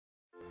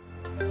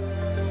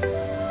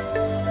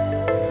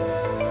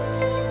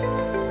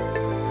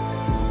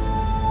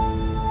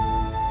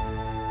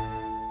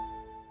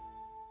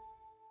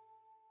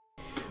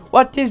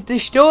What is the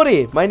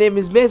story? My name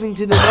is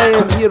Mazington and I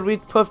am here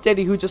with Puff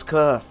Daddy who just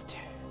coughed.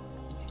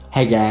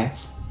 Hey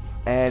guys.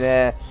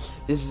 And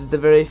this is the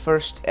very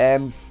first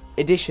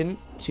addition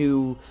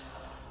to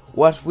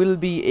what will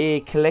be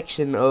a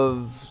collection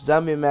of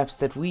zombie maps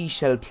that we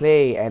shall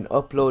play and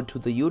upload to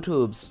the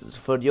YouTubes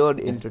for your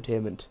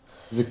entertainment.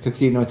 Is it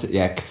casino?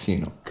 Yeah,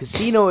 casino.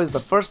 Casino is the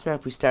first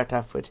map we start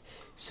off with,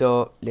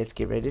 so let's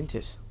get right into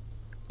it.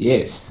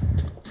 Yes.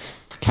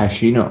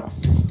 Casino.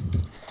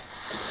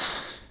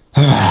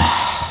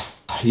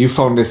 You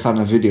found this on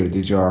a video,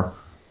 did you? Or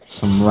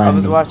some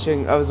random...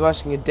 I was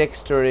watching a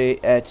Dexterity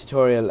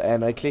tutorial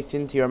and I clicked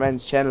into your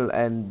man's channel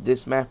and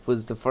this map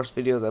was the first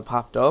video that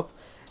popped up.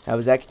 I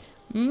was like,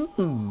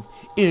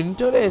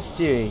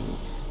 interesting.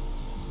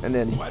 And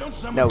then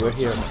now we're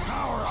here.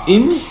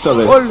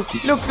 Interesting. Oh,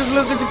 look,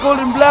 it's a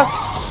golden block.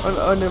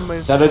 Oh, never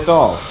mind. Is that a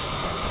dog?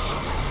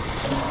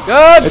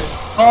 God!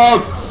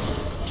 Oh!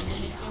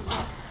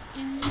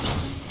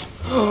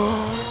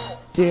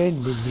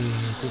 Then we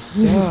need the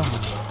song.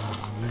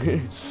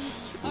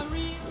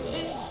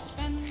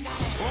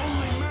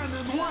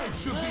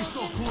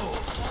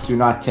 Do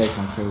not take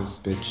on kills,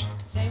 bitch.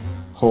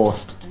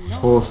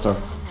 Holster.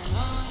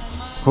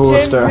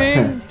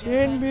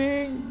 10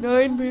 ping,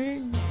 9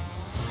 ping.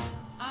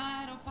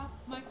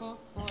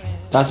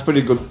 That's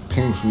pretty good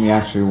ping for me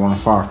actually,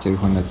 140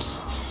 when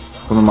it's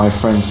one of my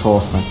friends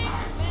hosting.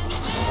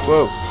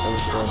 Whoa, that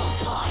was fun.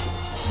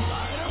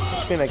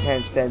 Which means I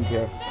can't stand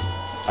here.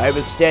 I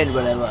will stand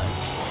when I want.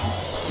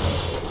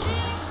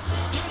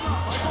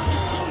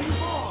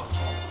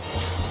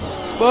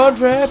 Spawn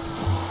trap!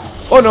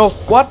 Oh no,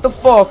 what the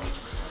fuck?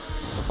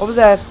 What was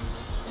that?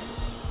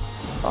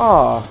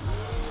 Oh,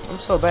 I'm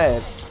so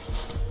bad.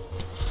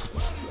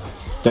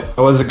 There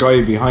was a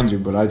guy behind you,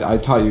 but I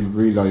thought you'd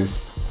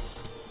realise.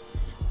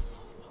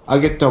 I'll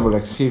get double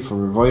XP for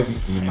reviving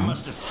you, man.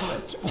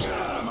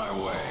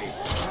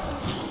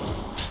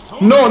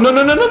 No,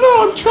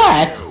 I'm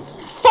trapped!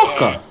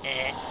 Fucker!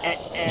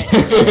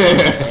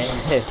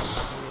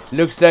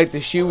 Looks like the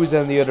shoe was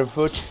on the other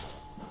foot.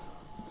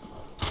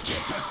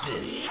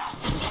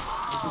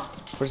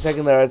 For a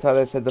second there I thought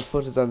I said the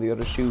foot is on the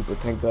other shoe,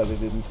 but thank God I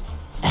didn't.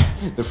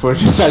 The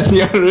foot is on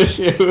the other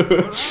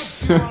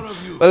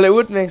shoe. Well, it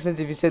would make sense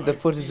if you said the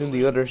foot is in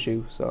the other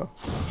shoe, so...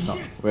 No,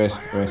 wait.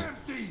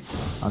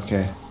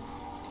 Okay.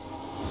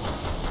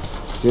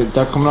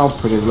 They're coming out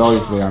pretty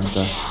lively, aren't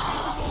they?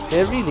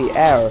 They really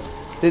are.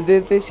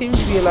 They seem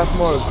to be a lot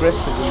more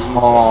aggressive than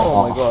these.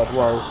 Oh my god,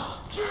 wow.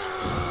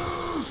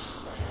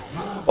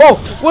 Oh!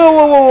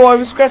 Whoa, I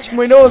was scratching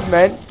my nose,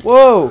 man.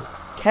 Whoa!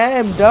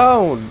 Calm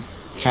down.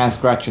 Can't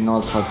scratch your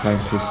nose while playing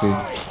PC.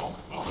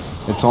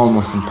 It's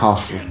almost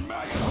impossible.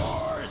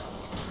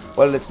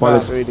 Well, it's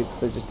not really,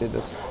 because I just did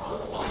it.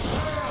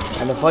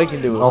 And if I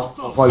can do it... Oh,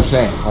 while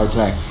playing.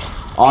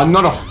 Oh,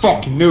 not a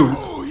fucking noob!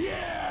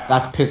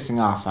 That's pissing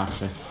off,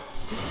 actually.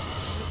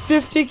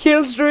 50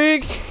 kill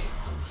streak!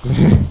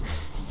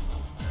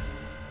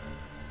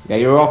 Yeah,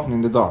 you're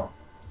opening the door.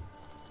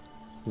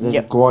 Is it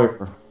a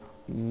Goiper?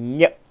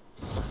 Yep.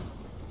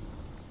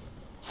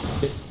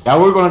 Yeah,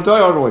 we're gonna die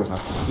otherwise,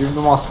 even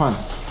the most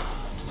points.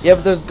 Yeah,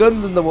 but there's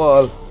guns in the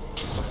wall.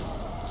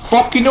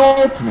 Fucking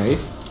open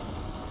it!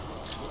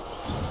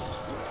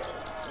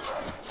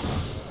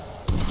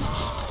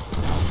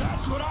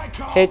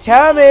 Hey,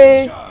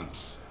 Tommy!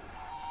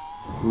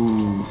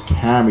 Ooh,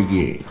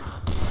 Tommy.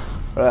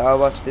 Right, I'll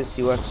watch this,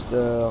 you watch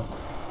the...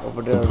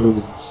 over there. The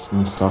pools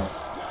and stuff.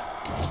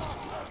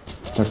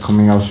 They're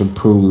coming out of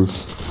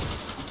pools.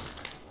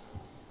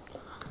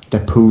 The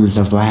pools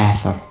of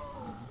water.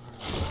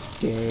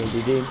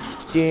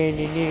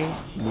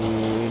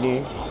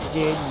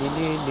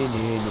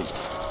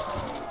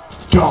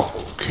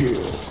 Double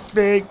kill.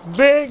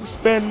 Big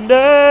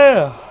spender!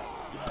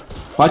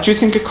 What do you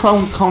think of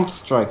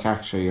Counter-Strike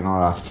actually, you know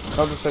that?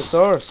 Counter-Strike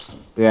Source?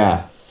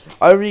 Yeah.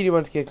 I really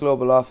want to get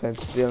global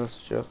offense, to be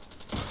honest with you.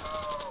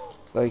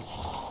 Like...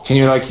 Can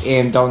you like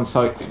aim down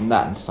sight and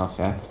that and stuff,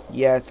 yeah?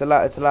 Yeah, it's a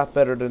lot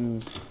better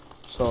than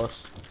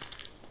Source.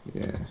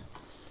 Yeah.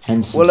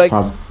 Hence well, it's like,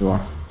 probably more.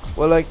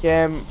 Well,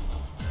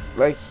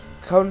 like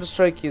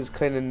Counter-Strike is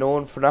kind of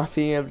known for not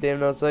being able to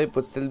aim outside,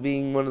 but still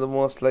being one of the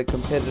most like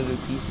competitive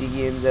PC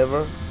games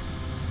ever.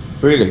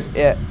 Really?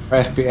 Yeah. For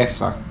FPS,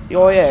 like.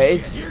 Oh yeah,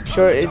 it's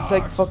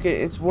like fucking.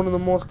 It's one of the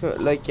most one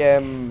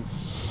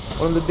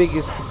of the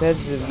biggest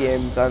competitive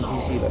games on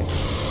PC. Like.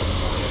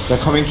 They're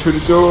coming through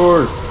the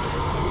doors.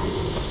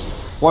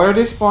 Why are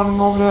they spawning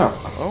over there?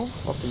 Oh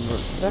fucking!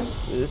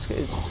 It's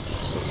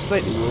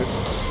slightly weird,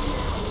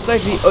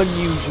 slightly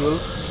unusual.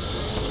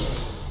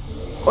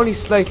 Only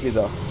slightly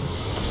though.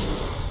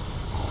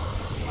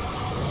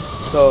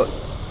 So.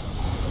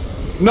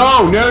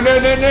 No!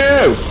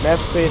 Map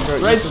creator.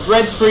 Red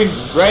screen.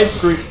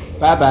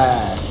 Bye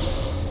bye.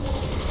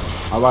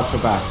 I'll watch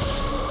your back.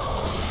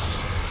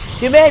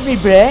 You made me,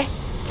 bruh.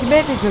 You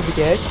made me, baby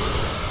dad.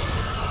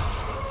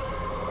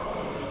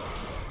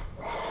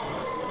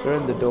 They're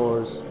in the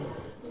doors.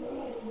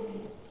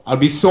 I'll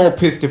be so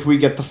pissed if we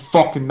get the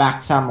fucking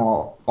max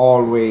ammo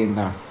all the way in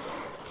there.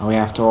 And we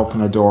have to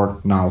open a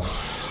door now.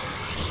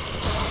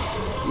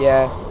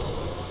 Yeah.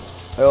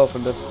 I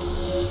opened it.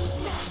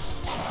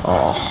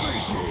 Oh.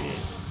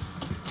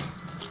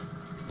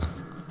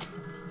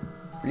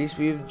 At least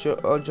we have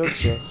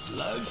jugs here.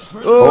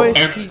 Oh,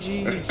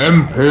 STG.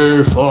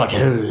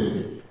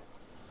 MP40.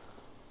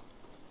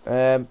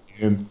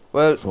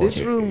 Well,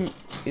 this room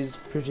is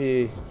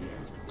pretty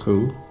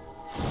cool.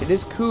 It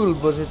is cool,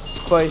 but it's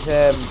quite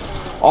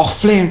Oh,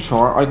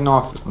 flamethrower. I don't know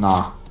if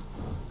nah.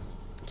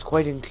 It's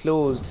quite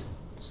enclosed,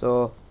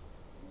 so.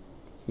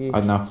 Yeah. I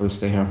don't know if we'll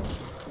stay here.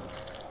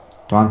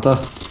 Do you want to?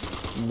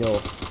 No.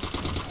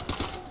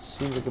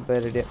 Seems like a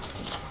bad idea.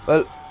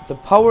 Well, the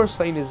power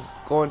sign is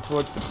going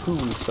towards the pool,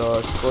 so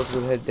I suppose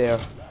we'll head there.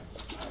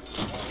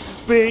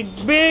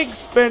 Big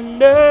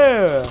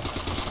spender!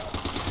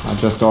 I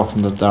just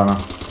opened it there now.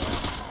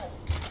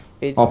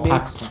 Oh,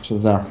 pack's actually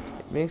there.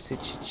 It makes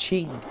it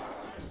cha-ching.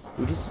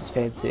 Ooh, this is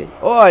fancy.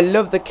 Oh, I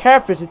love the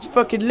carpet. It's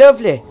fucking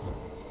lovely.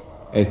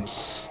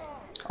 It's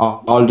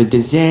all the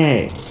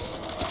desserts.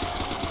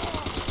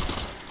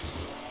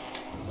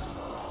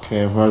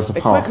 Okay, where's the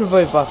power? A quick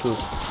revive bottle.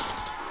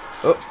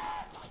 Oh.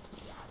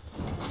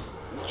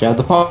 Do you have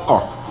the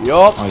power?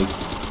 Yup.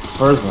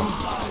 Where is it?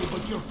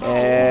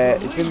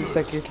 It's in this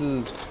like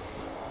little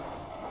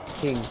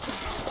thing.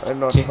 I don't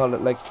know what to call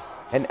it. Like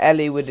an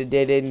alley with a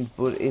dead end,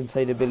 but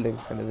inside a building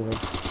kind of thing.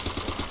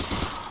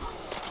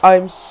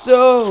 I'm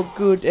so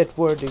good at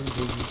wording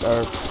things,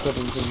 or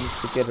putting things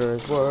together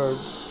as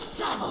words.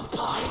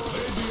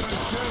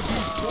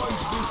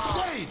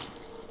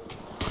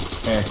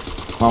 Okay,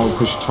 come on, we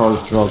push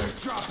towards drug.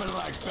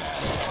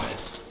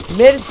 You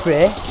made a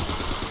spray?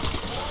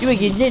 You ain't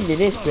getting in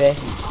this spray.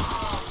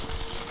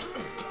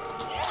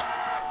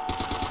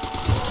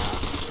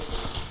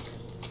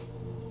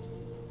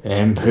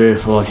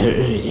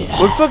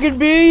 MP40. We're fucking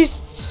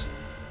beasts!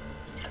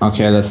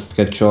 Okay, let's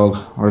get Jug.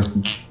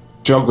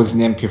 Jug was in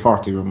the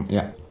MP40 room,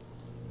 yeah.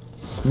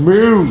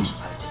 Move!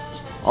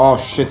 Oh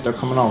shit, they're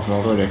coming out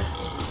already.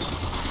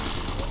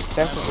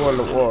 That's the World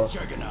of War.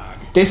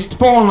 They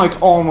spawn like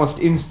almost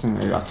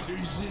instantly, like.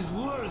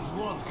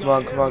 Come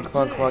on,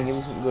 give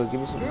me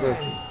something good,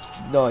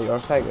 No, you're a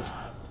faggot.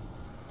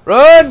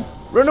 Run!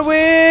 Run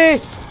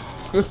away!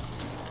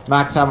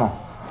 Max ammo.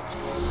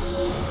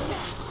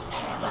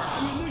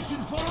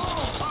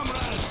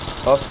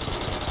 Off.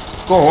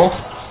 Go!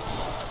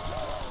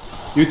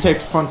 You take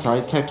the front,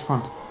 alright? Take the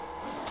front.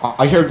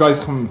 I hear guys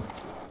coming.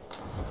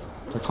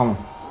 They're coming.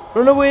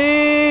 Run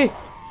away!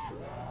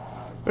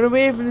 Run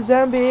away from the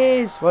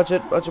zombies! Watch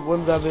it,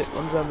 one zombie,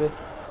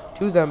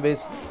 two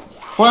zombies.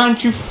 Why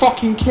aren't you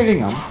fucking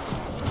killing them?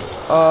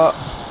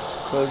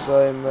 Cause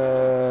I'm,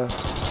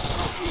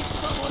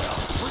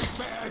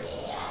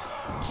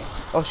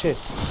 Oh shit.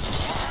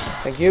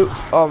 Thank you.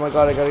 Oh my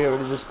god, I gotta get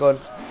rid of this gun.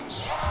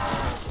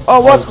 Oh,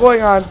 what's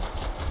going on?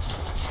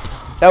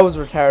 That was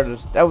retarded.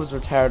 That was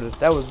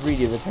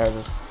really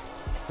retarded.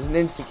 There's an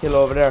insta-kill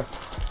over there.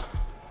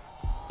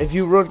 If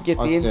you get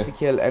the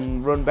insta-kill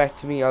and run back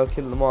to me, I'll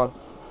kill them all.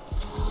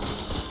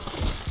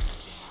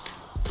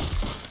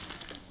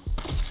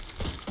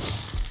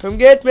 Come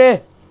get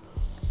me!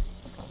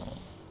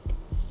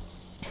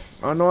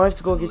 Oh no, I have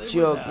to go get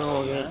Jug.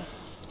 No, again.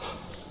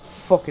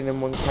 Fucking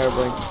M1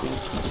 carbine.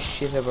 Biggest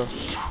shit ever.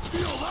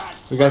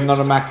 We got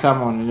another max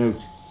ammo on the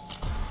nuke.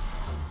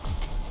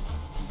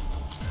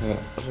 Yeah.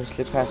 I'll just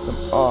slip past them.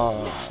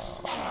 Oh.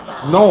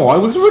 No, I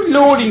was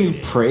reloading, you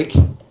prick.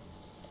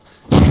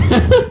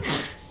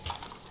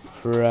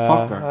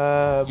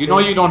 Fucker. You know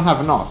you don't have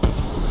enough.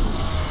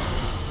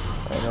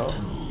 I know.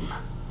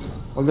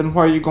 Well then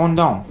why are you going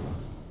down?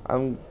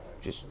 I'm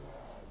just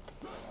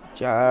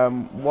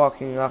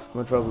walking off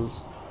my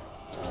troubles.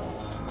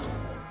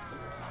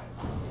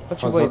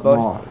 What you buy, bud?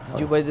 No. Did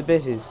you buy the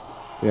bitties?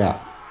 Yeah.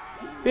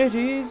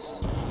 Bitties!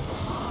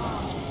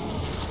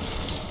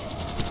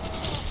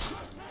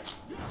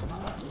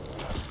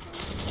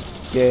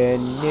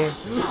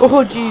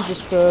 Oh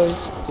Jesus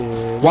Christ!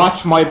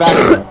 Watch my back.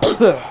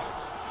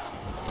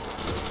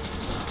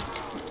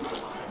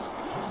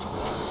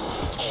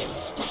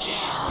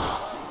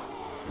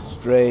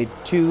 Straight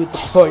to the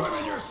point.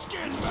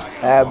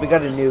 We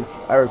got a nuke.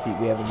 I repeat,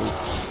 we have a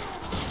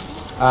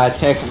nuke.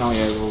 Take it now,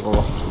 yeah, we'll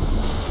go.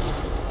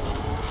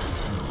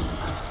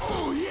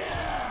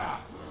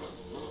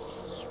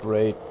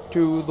 Straight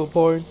to the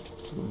point.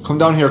 Come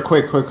down here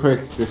quick,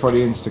 before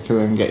the insta-kill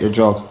and get your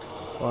Jug.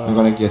 I'm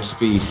gonna get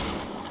speed.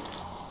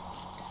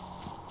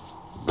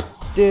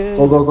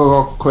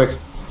 Go, quick.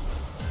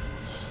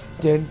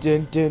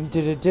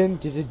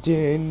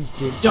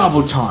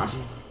 Double time.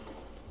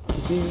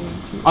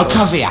 I'll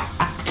cover ya.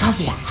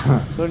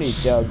 It's only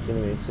dogs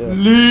anyway, so.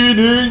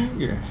 Leading.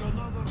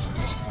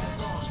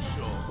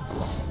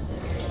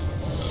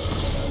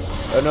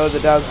 Oh no, the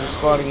dogs are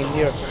spawning in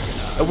here.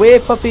 Away,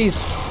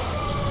 puppies!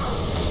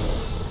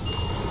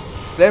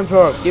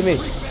 Flamethrower, gimme.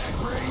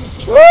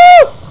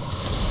 Woo!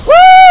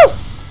 Woo!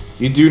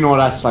 You do know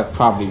that's like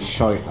probably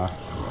shite, like.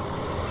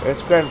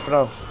 It's grand for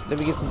now. Let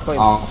me get some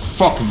points. Oh,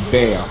 fucking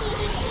bear.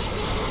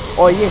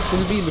 Oh yes,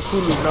 it'll be in the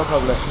pool room, no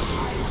problem.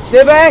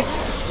 Stay back!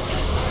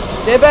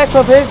 Stay back,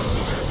 puppies!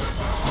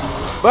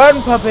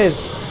 Burn,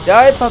 puppies!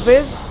 Die,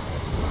 puppies!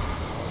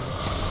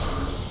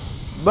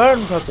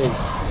 Burn,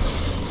 puppies!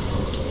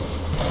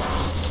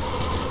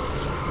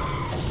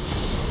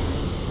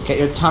 Get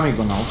your Tommy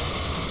gun out.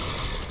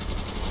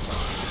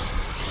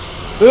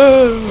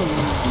 We're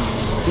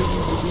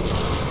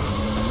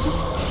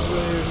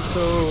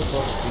so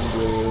fucking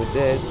good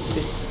at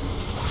this.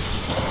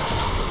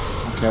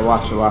 Okay,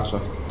 watch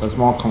it. There's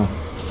more coming.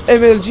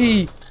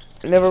 MLG!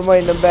 Never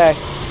mind, I'm back.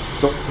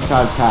 Don't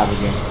tab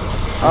again.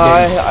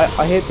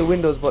 I hit the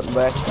Windows button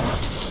by accident.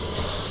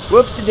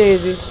 Whoopsie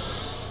daisy.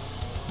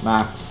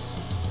 Max,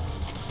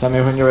 tell me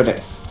when you're ready.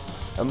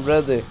 I'm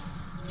ready.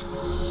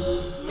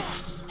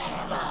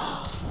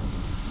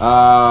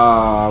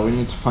 We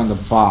need to find the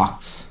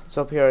box. It's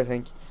up here, I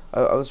think.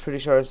 I was pretty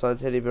sure I saw a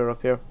teddy bear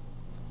up here.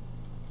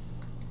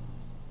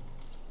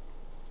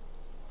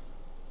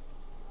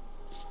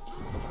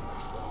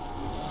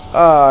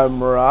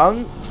 I'm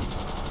wrong.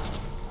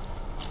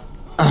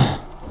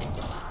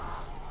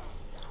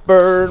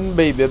 Burn,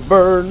 baby,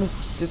 burn.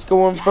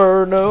 Disco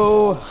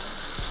Inferno.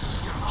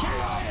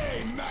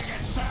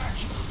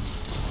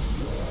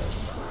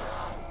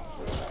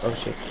 Oh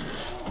shit.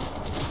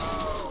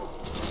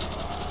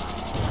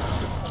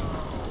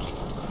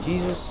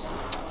 Jesus.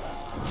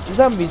 The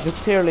zombies look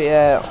fairly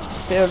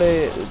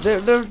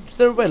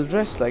they're well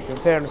dressed, like, in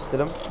fairness to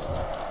them.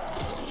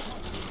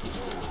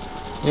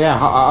 Yeah,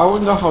 I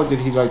wonder how did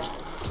he like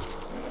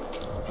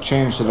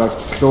change the like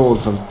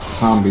clothes of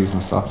zombies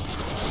and stuff.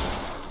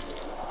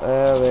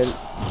 Well,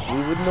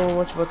 we wouldn't know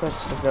much about that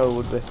stuff now,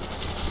 would we?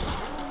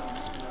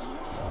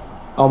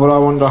 Oh, but I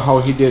wonder how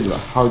he did it.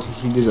 How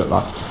he did it,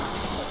 like.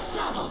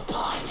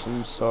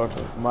 Some sort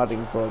of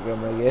modding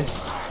program, I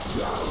guess.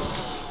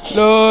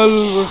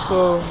 LOL, we're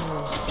so...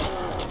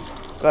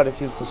 God, I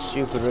feel so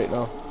stupid right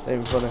now. It's not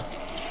even funny.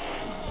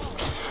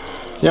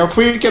 Yeah, if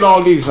we get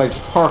all these like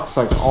perks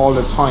like all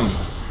the time,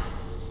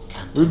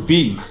 we're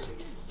beast.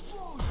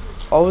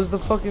 Always the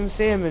fucking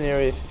same in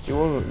Area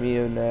 51 with me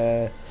and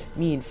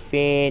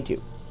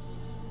Fantu.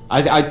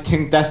 I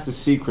think that's the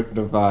secret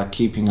of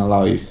keeping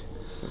alive,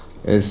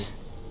 is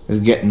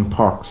getting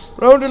perks.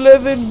 Round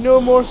 11, no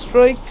more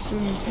strikes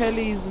and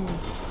tellies and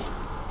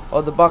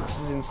all the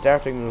boxes in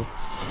starting room.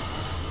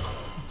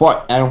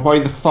 What? And why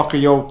the fuck are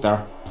you out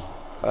there?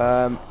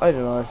 I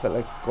don't know. I felt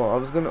like going. I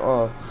was gonna.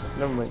 Oh,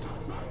 never mind.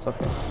 It's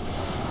okay.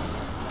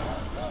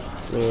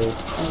 Straight to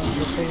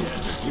your face.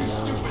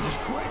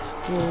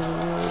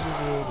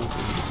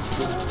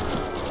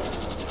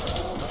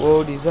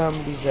 Whoa, these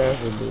zombies are a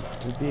little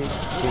bit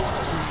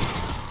tricky.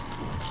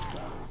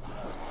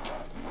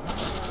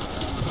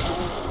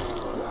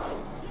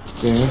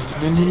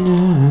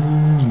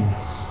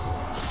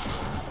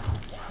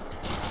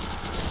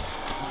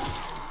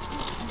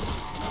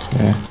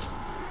 Okay.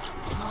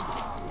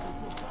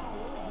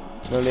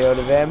 Nearly out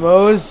of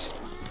ammos.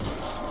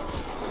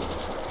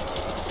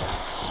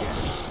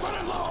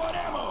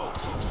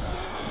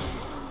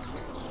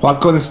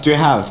 What guns do you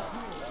have?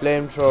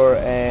 Flamethrower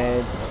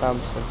and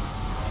Thompson.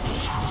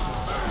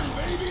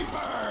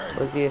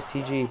 Where's the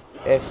STG?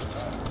 F.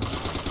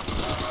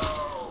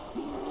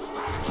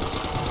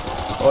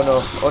 Oh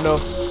no, oh no.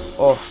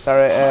 Oh,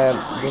 sorry,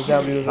 the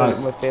zombie was right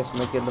in my face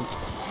when I killed him.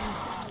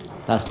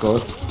 That's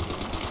good.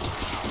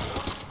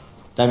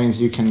 That means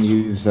you can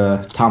use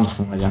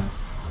Thompson again.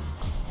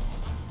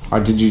 Or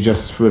did you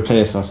just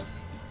replace it?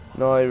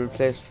 No, I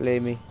replaced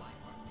Flamey.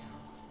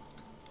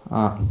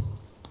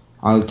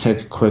 I'll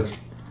take a quick.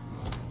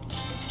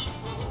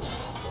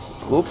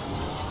 Oop.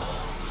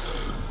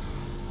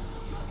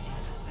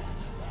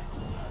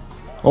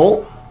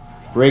 Oh!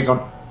 Ray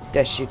gun.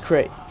 Dash your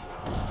crate.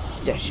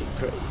 Dash your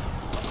crate.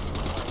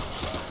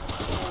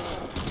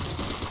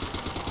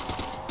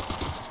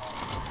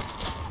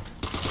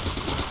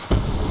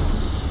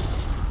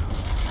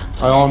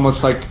 I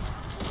almost like...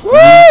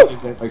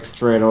 Woo! Like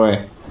straight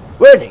away.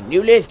 Warning,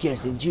 new life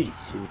cancelling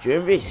duties which are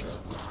risk.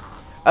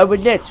 I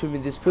would not swim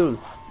in this pool.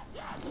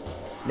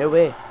 No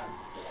way.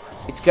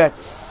 It's got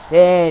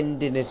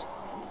sand in it.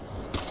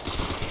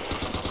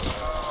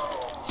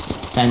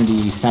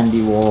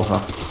 Sandy water.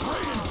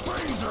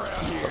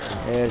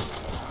 Hell.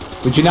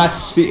 Would you not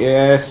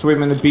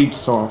swim in the beach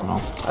storm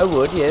now? I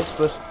would, yes,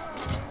 but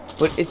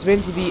it's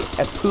meant to be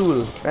a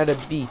pool, not a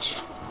beach.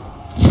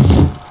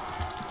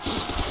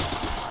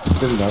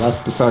 Still though, that's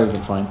besides the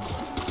point.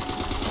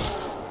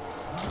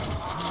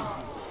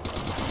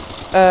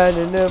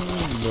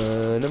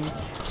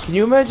 Can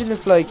you imagine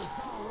if like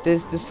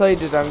this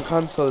decided on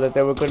console that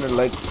they were gonna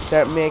like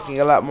start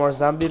making a lot more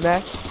zombie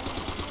maps,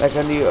 like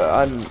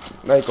on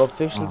like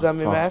official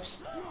zombie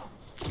maps,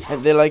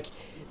 and they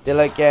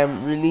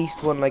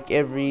released one like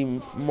every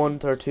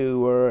month or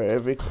two or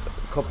every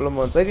couple of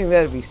months? I think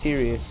that'd be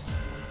serious.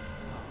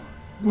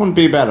 Wouldn't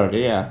be better,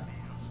 yeah.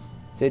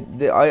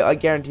 I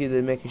guarantee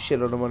they'd make a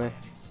shitload of money.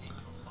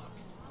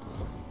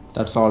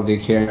 That's all they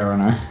care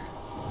now.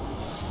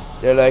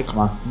 They're like, come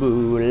on.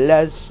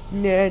 Moolas,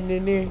 na na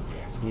na,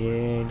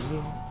 na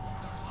na.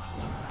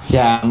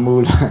 Yeah,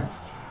 moolah.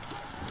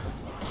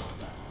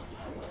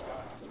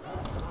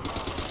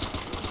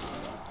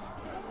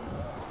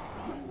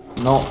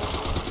 No.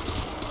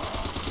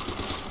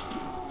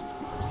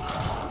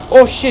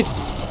 Oh shit!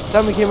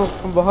 Somebody came up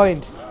from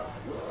behind.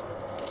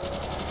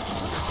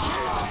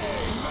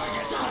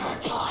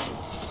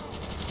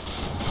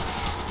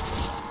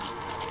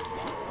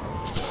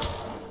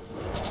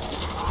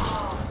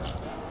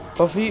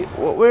 Buffy,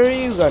 where are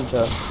you going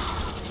to?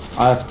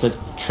 I have to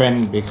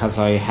trend because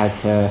I had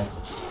to.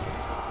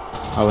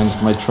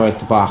 I might throw it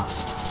the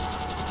box.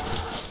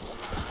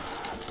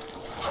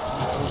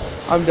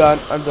 I'm done.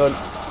 I'm done.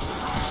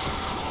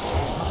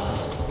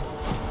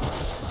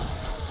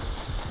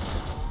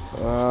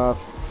 Ah,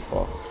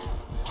 fuck.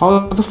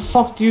 How the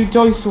fuck do you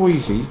die so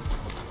easy?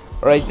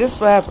 Right, this is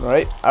what happened,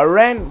 right? I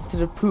ran to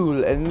the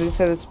pool and they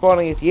started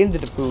spawning at the end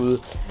of the pool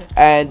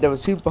and there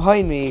was people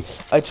behind me.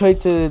 I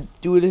tried to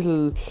do a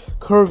little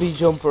curvy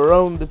jump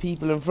around the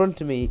people in front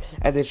of me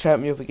and they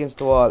trapped me up against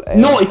the wall.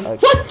 And No,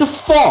 what the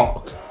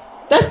fuck?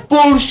 That's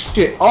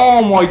bullshit.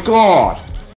 Oh my god.